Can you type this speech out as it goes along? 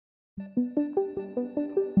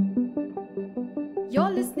You're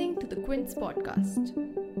listening to the Quince podcast.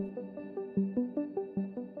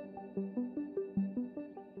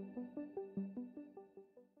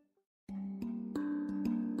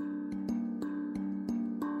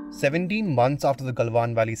 "17 months after the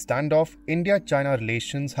Galwan Valley standoff, India-China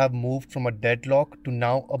relations have moved from a deadlock to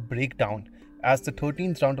now a breakdown as the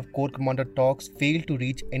 13th round of Corps Commander talks failed to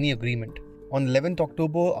reach any agreement. On 11th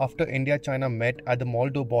October, after India-China met at the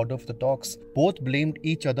Moldo border for the talks, both blamed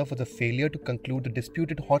each other for the failure to conclude the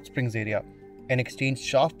disputed hot springs area and exchanged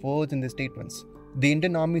sharp words in their statements. The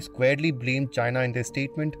Indian Army squarely blamed China in their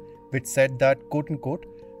statement, which said that, quote-unquote,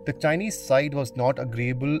 the Chinese side was not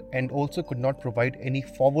agreeable and also could not provide any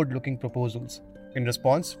forward-looking proposals. In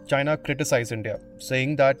response, China criticized India,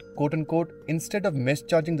 saying that, quote-unquote, instead of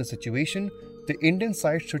misjudging the situation, the Indian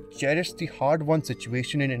side should cherish the hard-won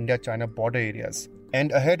situation in India-China border areas.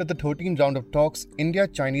 And ahead of the 13th round of talks,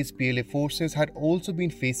 India-Chinese PLA forces had also been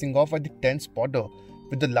facing off at the tense border,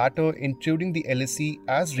 with the latter intruding the LAC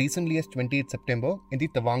as recently as 28 September in the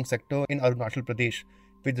Tawang sector in Arunachal Pradesh,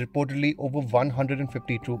 with reportedly over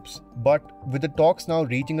 150 troops. But with the talks now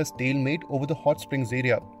reaching a stalemate over the hot springs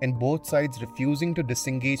area and both sides refusing to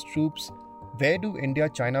disengage troops, where do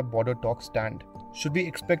India-China border talks stand? Should we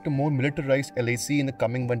expect a more militarized LAC in the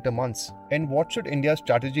coming winter months? And what should India's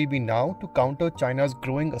strategy be now to counter China's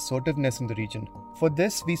growing assertiveness in the region? For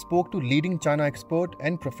this, we spoke to leading China expert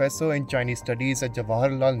and professor in Chinese studies at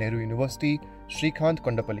Jawaharlal Nehru University, Srikanth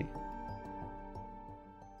Kondapalli.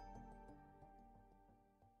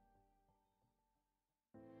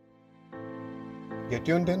 You're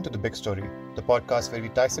tuned in to The Big Story, the podcast where we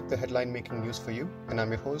dissect the headline-making news for you, and I'm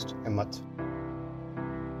your host, Himmat.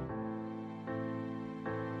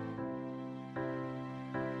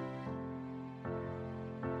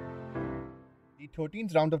 The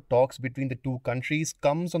 13th round of talks between the two countries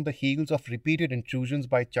comes on the heels of repeated intrusions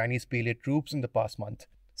by Chinese PLA troops in the past month.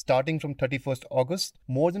 Starting from 31st August,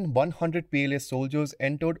 more than 100 PLA soldiers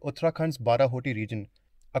entered Uttarakhand's Barahoti region.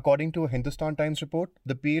 According to a Hindustan Times report,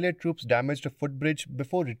 the PLA troops damaged a footbridge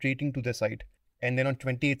before retreating to their site. And then on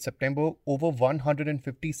 28 September, over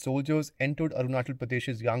 150 soldiers entered Arunachal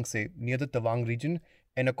Pradesh's Yangtze near the Tawang region,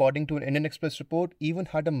 and according to an Indian Express report, even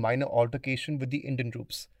had a minor altercation with the Indian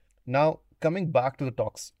troops. Now, coming back to the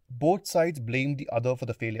talks, both sides blamed the other for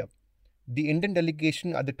the failure. The Indian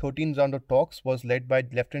delegation at the 13th round of talks was led by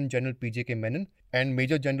Lieutenant General PJK Menon, and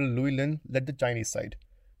Major General Louis Lin led the Chinese side.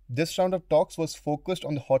 This round of talks was focused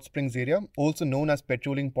on the hot springs area, also known as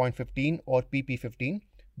Patrolling Point 15 or PP15,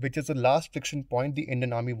 which is the last friction point the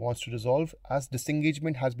Indian Army wants to resolve as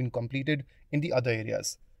disengagement has been completed in the other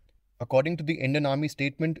areas. According to the Indian Army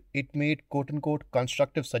statement, it made quote-unquote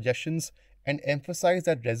constructive suggestions and emphasized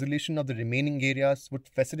that resolution of the remaining areas would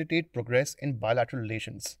facilitate progress in bilateral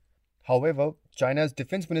relations. However, China's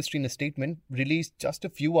Defense Ministry in a statement released just a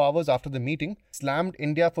few hours after the meeting slammed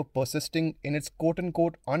India for persisting in its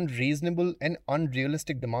quote-unquote unreasonable and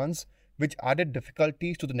unrealistic demands, which added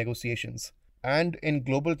difficulties to the negotiations. And in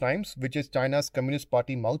Global Times, which is China's Communist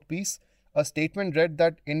Party mouthpiece, a statement read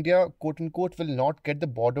that India quote-unquote will not get the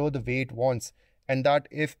border the way it wants, and that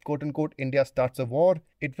if quote-unquote India starts a war,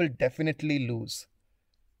 it will definitely lose.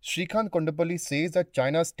 Srikanth Kondapalli says that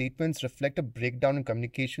China's statements reflect a breakdown in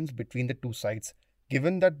communications between the two sides,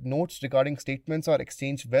 given that notes regarding statements are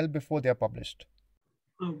exchanged well before they are published.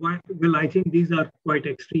 Well, I think these are quite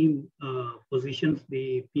extreme positions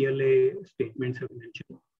the PLA statements have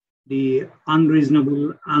mentioned. The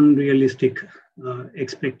unreasonable, unrealistic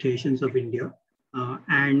expectations of India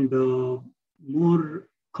and more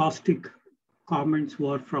caustic comments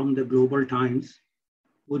were from the Global Times,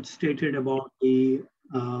 which stated about the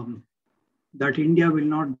that India will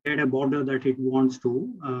not get a border that it wants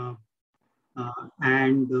to,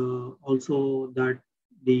 and also that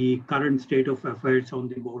the current state of affairs on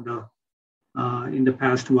the border in the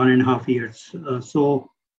past 1.5 years. So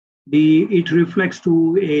it reflects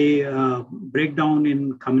to a breakdown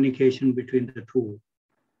in communication between the two.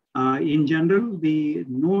 In general, the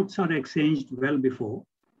notes are exchanged well before,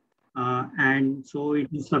 and so it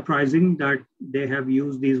is surprising that they have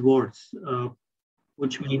used these words,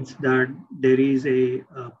 which means that there is a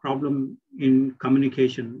problem in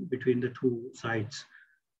communication between the two sides.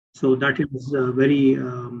 So that is a very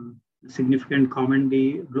significant comment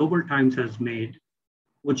the Global Times has made,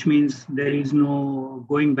 which means there is no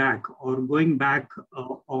going back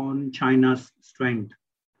on China's strength.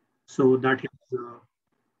 So that is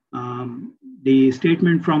the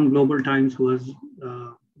statement from Global Times was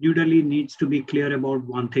New Delhi needs to be clear about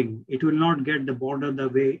one thing. It will not get the border the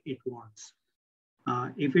way it wants.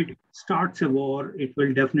 If it starts a war, it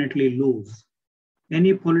will definitely lose.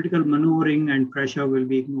 any political maneuvering and pressure will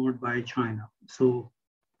be ignored by China. So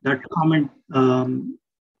that comment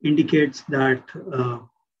indicates that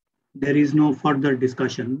there is no further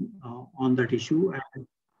discussion on that issue, and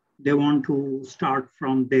they want to start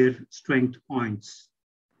from their strength points.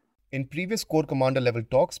 In previous Corps commander level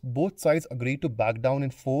talks, both sides agreed to back down in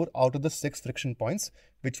 4 out of the 6 friction points,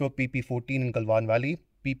 which were PP-14 in Galwan Valley,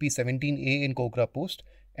 PP-17A in Kogra Post,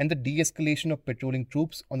 and the de-escalation of patrolling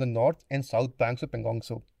troops on the north and south banks of Pangong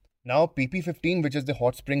Tso. Now, PP-15, which is the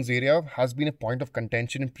Hot Springs area, has been a point of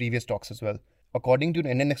contention in previous talks as well. According to an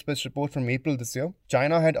Indian Express report from April this year,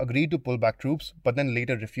 China had agreed to pull back troops, but then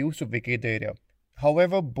later refused to vacate the area.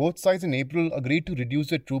 However, both sides in April agreed to reduce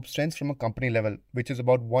their troop strength from a company level, which is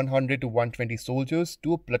about 100 to 120 soldiers,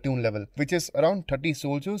 to a platoon level, which is around 30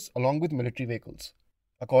 soldiers along with military vehicles.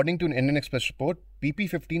 According to an Indian Express report,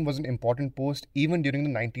 PP-15 was an important post even during the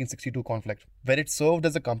 1962 conflict, where it served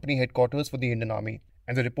as a company headquarters for the Indian Army.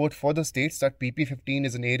 And the report further states that PP-15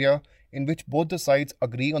 is an area in which both the sides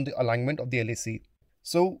agree on the alignment of the LAC.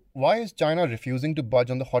 So, why is China refusing to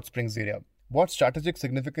budge on the Hot Springs area? What strategic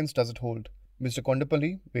significance does it hold? Mr.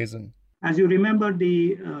 Kondapalli weighs in. As you remember,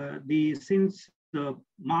 since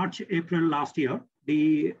March, April last year,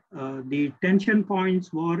 the tension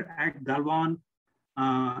points were at Galwan,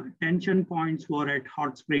 tension points were at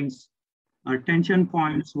Hot Springs, tension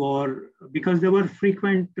points were because there were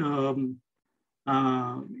frequent,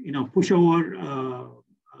 pushover,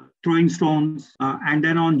 throwing stones, and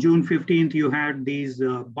then on June 15th, you had these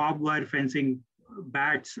barbed wire fencing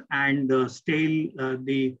bats and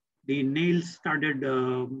the nail-studded,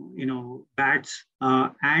 bats,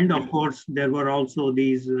 and of course there were also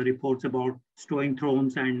these reports about stowing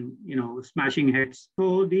thrones and smashing heads.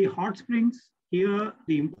 So the Hot Springs here,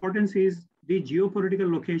 the importance is the geopolitical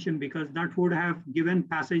location, because that would have given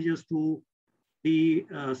passages to the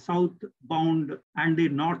southbound and the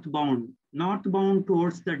northbound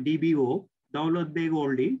towards the DBO, Daulat Beg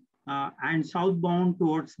Oldi, and southbound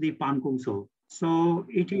towards the Pankung Tso. So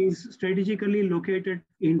it is strategically located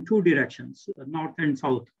in two directions, north and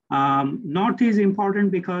south. North is important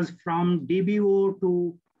because from DBO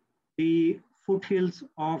to the foothills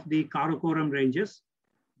of the Karakoram ranges,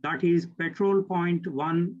 that is patrol point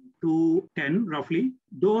 1 to 10 roughly,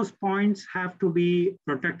 those points have to be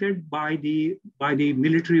protected by the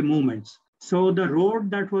military movements. So the road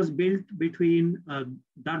that was built between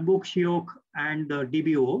Darbuk Shiok and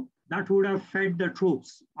DBO, that would have fed the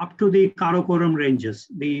troops up to the Karakoram ranges,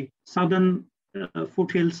 the southern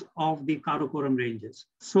foothills of the Karakoram ranges.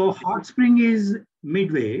 So Hot Spring is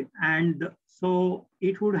midway, and so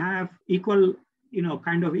it would have equal,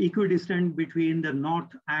 kind of equidistant between the north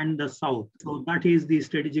and the south. So that is the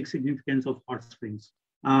strategic significance of Hot Springs.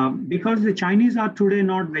 Because the Chinese are today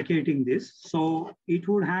not vacating this, so it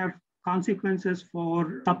would have consequences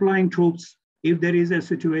for supplying troops if there is a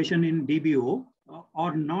situation in DBO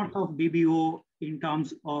or north of DBO in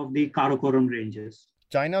terms of the Karakoram ranges.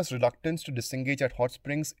 China's reluctance to disengage at Hot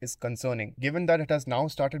Springs is concerning, given that it has now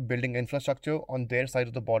started building infrastructure on their side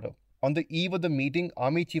of the border. On the eve of the meeting,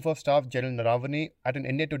 Army Chief of Staff General Naravane at an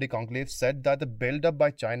India Today conclave said that the build-up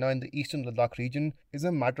by China in the eastern Ladakh region is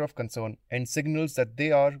a matter of concern and signals that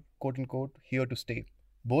they are, quote-unquote, here to stay.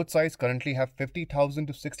 Both sides currently have 50,000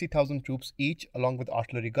 to 60,000 troops each, along with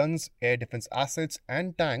artillery guns, air defense assets,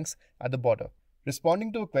 and tanks at the border.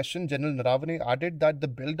 Responding to a question, General Naravane added that the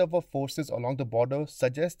build-up of forces along the border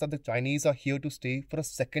suggests that the Chinese are here to stay for a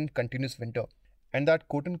second continuous winter, and that,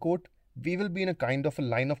 quote-unquote, we will be in a kind of a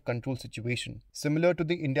line of control situation, similar to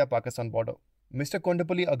the India-Pakistan border. Mr.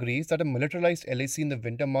 Kondapalli agrees that a militarized LAC in the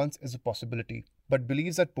winter months is a possibility, but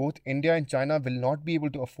believes that both India and China will not be able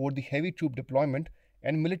to afford the heavy troop deployment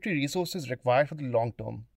and military resources required for the long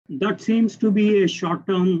term. That seems to be a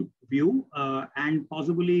short-term view, and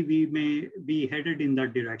possibly we may be headed in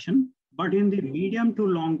that direction. But in the medium to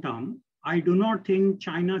long term, I do not think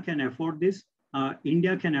China can afford this.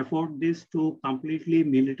 India can afford this to completely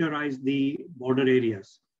militarize the border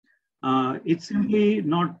areas. It's simply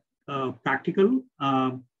not practical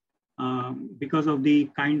because of the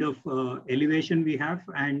kind of elevation we have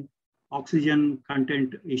and oxygen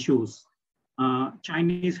content issues.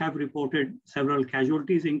 Chinese have reported several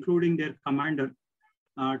casualties, including their commander,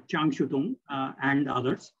 Chang Shutung, and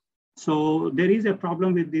others. So there is a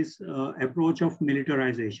problem with this approach of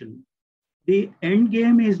militarization. The end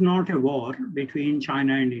game is not a war between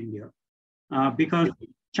China and India, because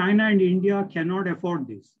China and India cannot afford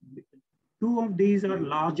this. Two of these are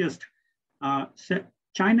largest.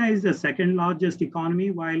 China is the second largest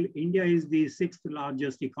economy, while India is the sixth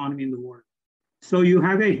largest economy in the world. So you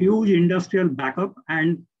have a huge industrial backup,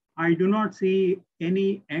 and I do not see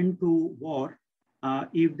any end to war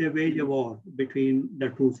if they wage a war between the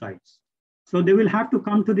two sides. So they will have to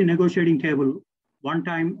come to the negotiating table one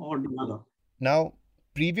time or the other. Now,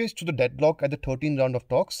 previous to the deadlock at the 13th round of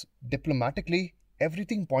talks, diplomatically,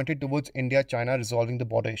 everything pointed towards India-China resolving the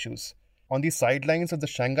border issues. On the sidelines of the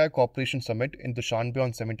Shanghai Cooperation Summit in Dushanbe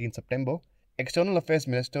on 17 September, External Affairs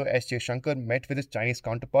Minister S. Jaishankar met with his Chinese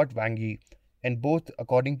counterpart Wang Yi, and both,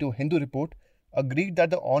 according to Hindu Report, agreed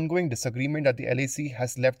that the ongoing disagreement at the LAC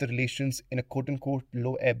has left the relations in a quote-unquote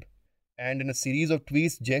low ebb. And in a series of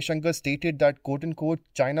tweets, Jaishankar stated that quote-unquote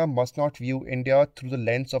China must not view India through the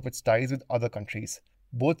lens of its ties with other countries.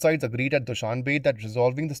 Both sides agreed at Dushanbe that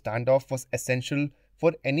resolving the standoff was essential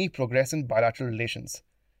for any progress in bilateral relations.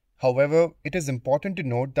 However, it is important to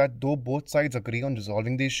note that though both sides agree on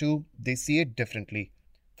resolving the issue, they see it differently.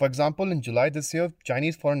 For example, in July this year,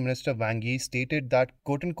 Chinese Foreign Minister Wang Yi stated that,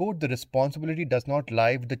 quote-unquote, the responsibility does not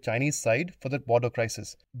lie with the Chinese side for the border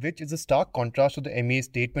crisis, which is a stark contrast to the MEA's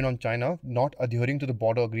statement on China not adhering to the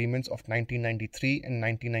border agreements of 1993 and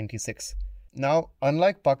 1996. Now,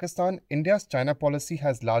 unlike Pakistan, India's China policy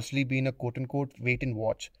has largely been a quote-unquote wait and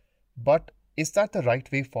watch. But is that the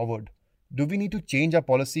right way forward? Do we need to change our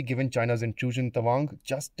policy given China's intrusion in Tawang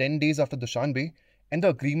just 10 days after Dushanbe and the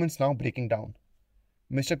agreements now breaking down?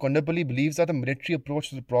 Mr. Kondapalli believes that a military approach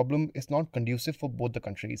to the problem is not conducive for both the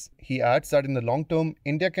countries. He adds that in the long term,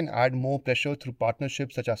 India can add more pressure through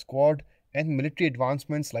partnerships such as Quad and military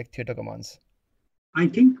advancements like theatre commands. I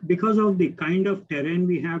think because of the kind of terrain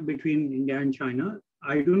we have between India and China,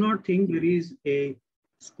 I do not think there is a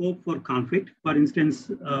scope for conflict. For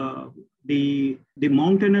instance, the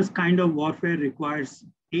mountainous kind of warfare requires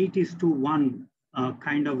 8:1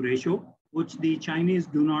 kind of ratio, which the Chinese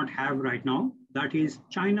do not have right now. That is,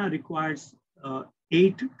 China requires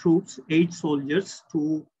 8 troops, 8 soldiers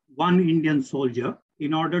to 1 Indian soldier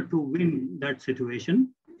in order to win that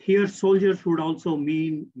situation. Here, soldiers would also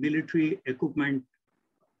mean military equipment,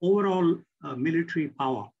 overall military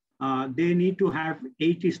power. They need to have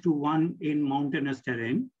 8:1 in mountainous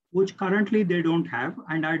terrain, which currently they don't have,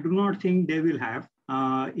 and I do not think they will have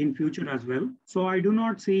in future as well. So I do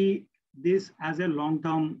not see this as a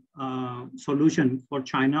long-term solution for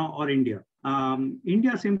China or India.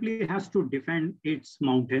 India simply has to defend its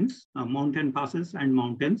mountains, mountain passes and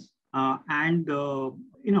mountains, and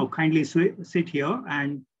kindly sit here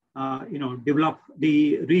and develop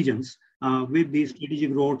the regions with the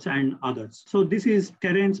strategic roads and others. So this is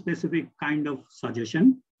terrain-specific kind of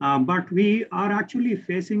suggestion, but we are actually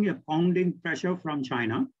facing a pounding pressure from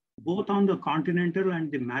China, both on the continental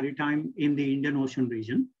and the maritime in the Indian Ocean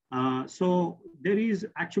region. So there is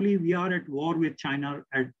actually, we are at war with China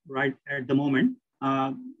right at the moment.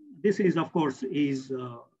 This is, of course,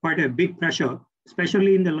 quite a big pressure,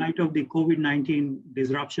 especially in the light of the COVID-19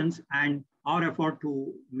 disruptions and our effort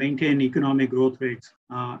to maintain economic growth rates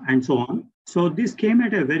and so on. So this came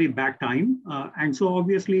at a very bad time. And so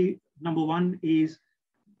obviously, number one is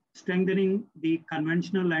strengthening the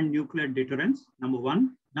conventional and nuclear deterrence, number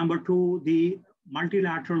one. Number two, the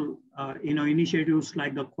multilateral initiatives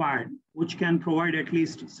like the Quad, which can provide at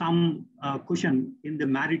least some cushion in the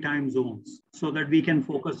maritime zones so that we can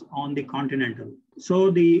focus on the continental. So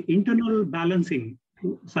the internal balancing,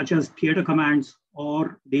 such as theater commands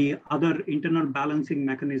or the other internal balancing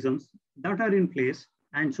mechanisms that are in place,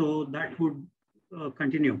 and so that would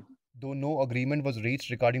continue. Though no agreement was reached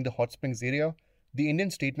regarding the hot springs area, the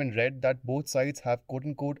Indian statement read that both sides have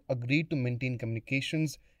quote-unquote agreed to maintain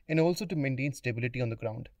communications and also to maintain stability on the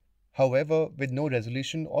ground. However, with no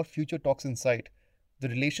resolution or future talks in sight, the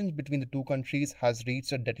relations between the two countries has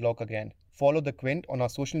reached a deadlock again. Follow The Quint on our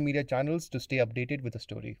social media channels to stay updated with the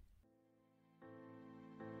story.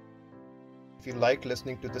 If you liked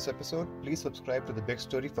listening to this episode, please subscribe to The Big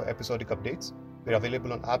Story for episodic updates. We're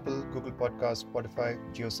available on Apple, Google Podcasts, Spotify,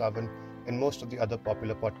 JioSaavn, and most of the other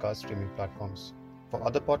popular podcast streaming platforms. For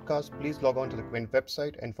other podcasts, please log on to the Quint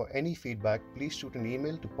website, and for any feedback, please shoot an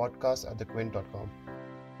email to podcast@thequint.com.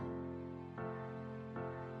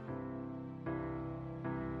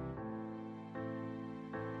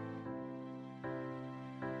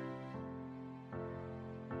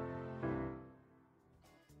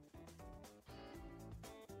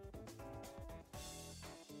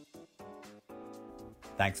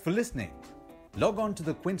 Thanks for listening. Log on to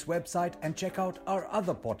the Quint's website and check out our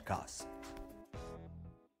other podcasts.